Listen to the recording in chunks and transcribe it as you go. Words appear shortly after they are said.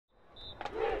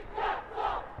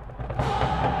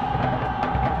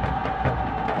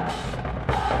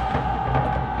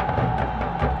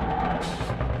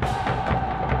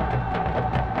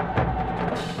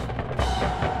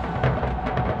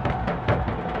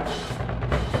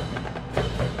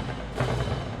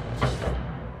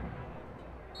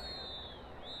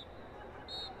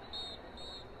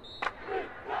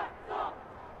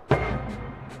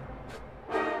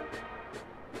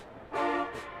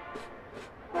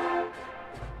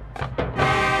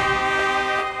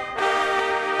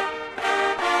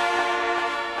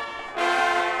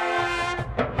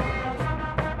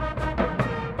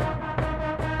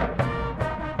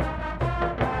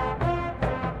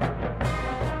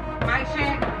mic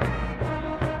check.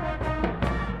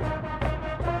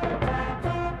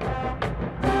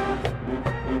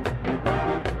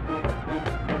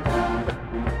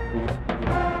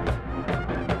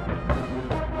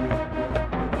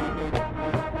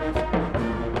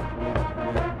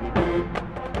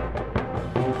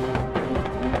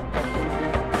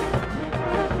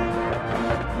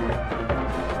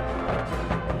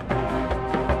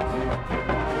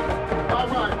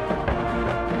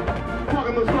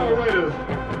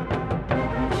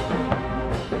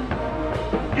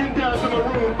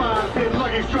 Maroon 5 hit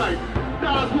Lucky Strike.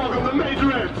 Now let's welcome the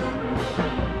Majorettes.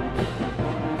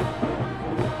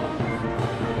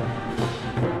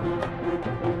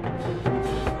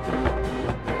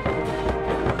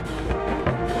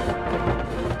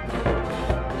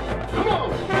 Come on.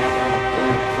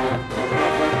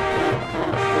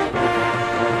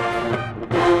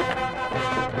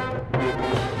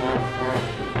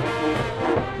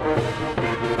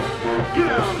 Get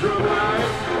down, drum line.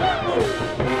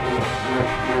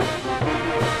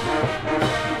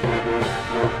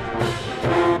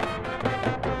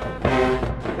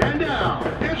 And now,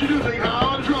 introducing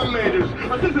our drum majors,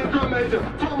 assistant drum major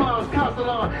Tomas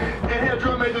Castellan and head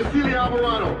drum major Celia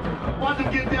Alvarado. Watch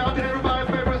them get down to everybody's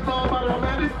favorite song by the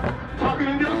Romantics, Talking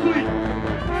in Your Sleep.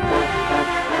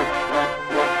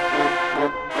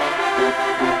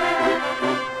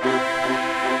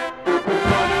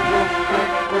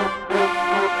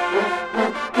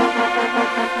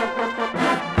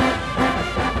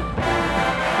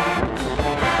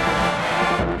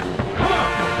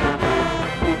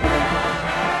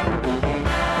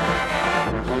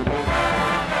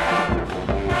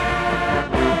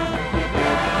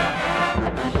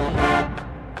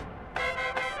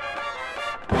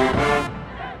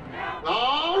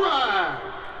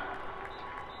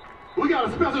 We got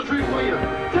a special treat for you.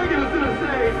 Taking us to the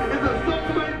stage is the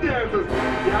Soulmate Dancers.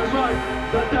 Yeah, that's right,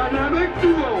 the dynamic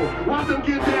duo. Watch them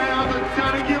get down to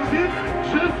Johnny Gibbs hit,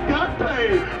 Just Got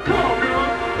Paid. Come on,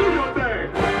 girls, do your thing.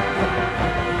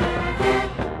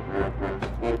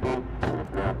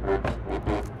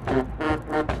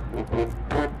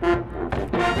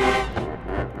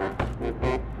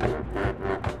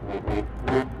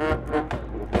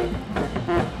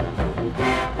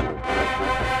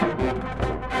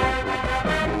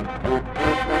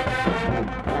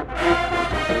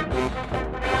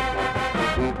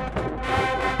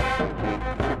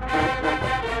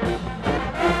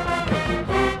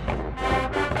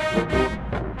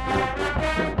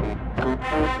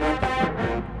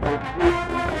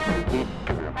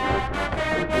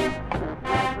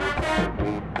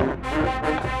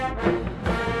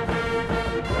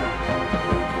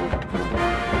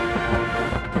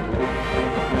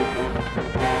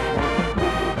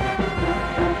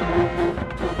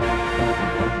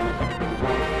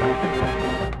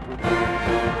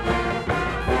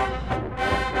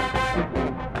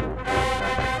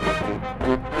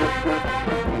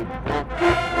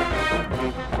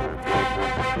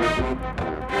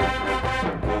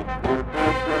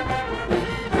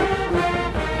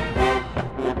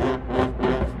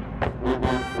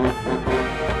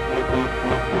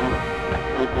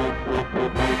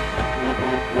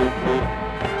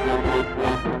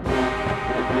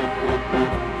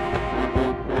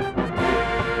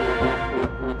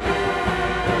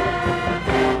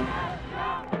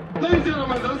 Ladies and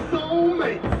gentlemen, the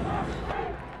Soulmates.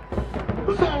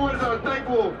 The Soulmates are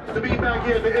thankful to be back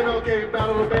here at the MLK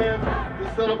Battle of the Bands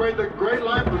to celebrate the great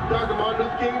life of Dr. Martin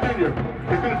Luther King Jr.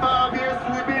 It's been 5 years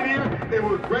since we've been here. It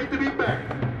was great to be back.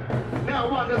 Now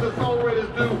watch as the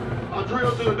Soulmates do a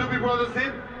drill to the Doobie Brothers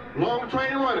hit, Long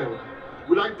Train Running.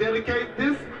 We'd like to dedicate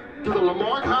this to the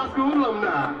Lamarck High School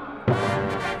alumni.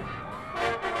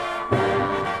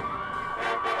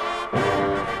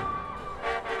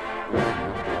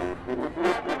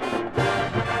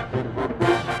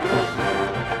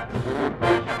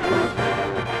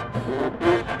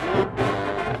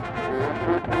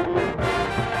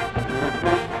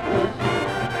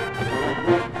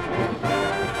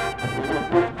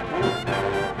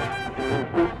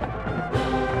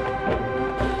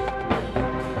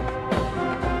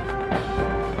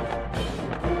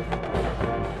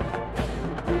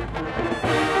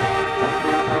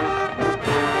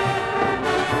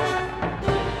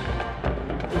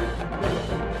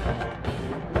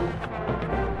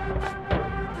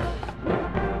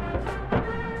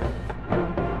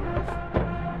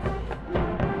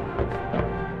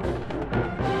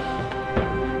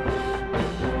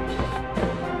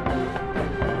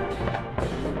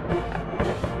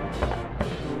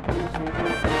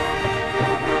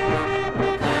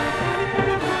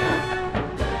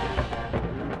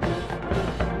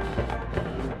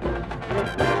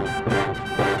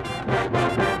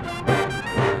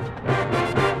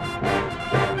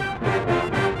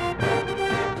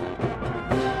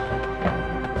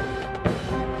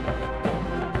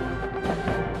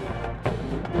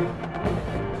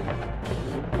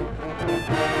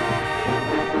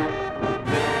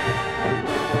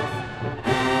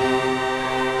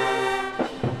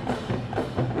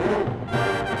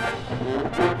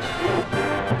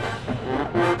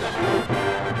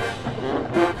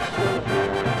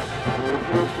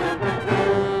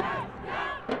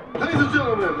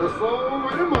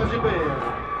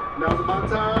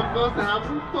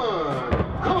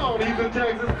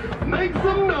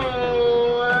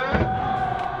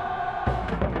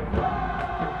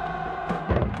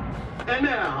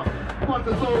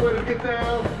 it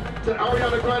down to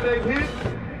Ariana Grande's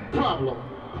hit, Problem.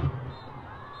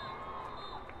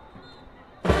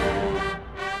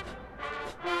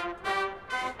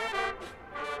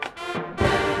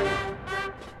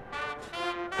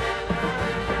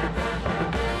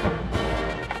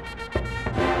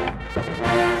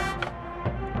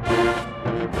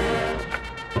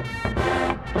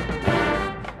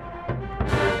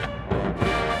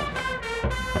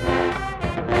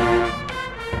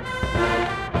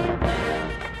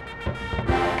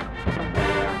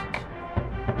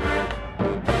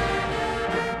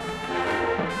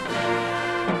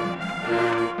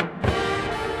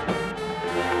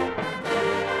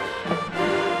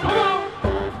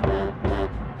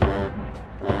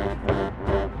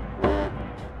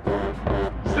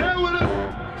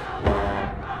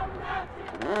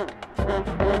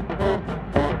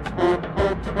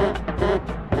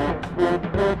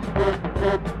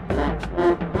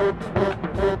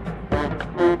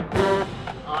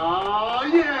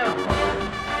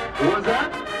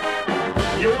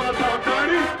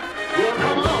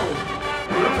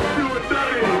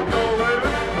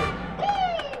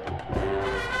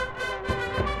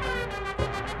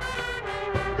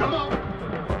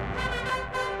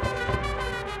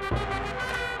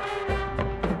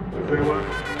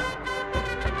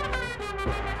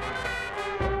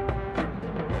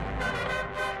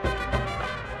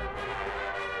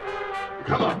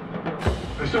 Come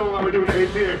on. Let's show them how we do the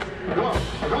ATX. Come on,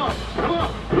 come on, come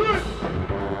on.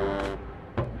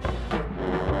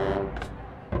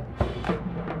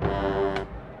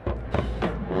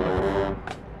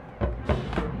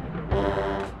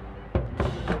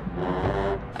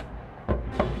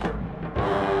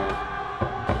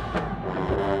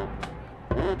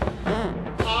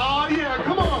 Oh yeah,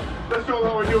 come on. Let's show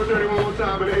them how we do it dirty one more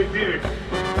time in the ATX.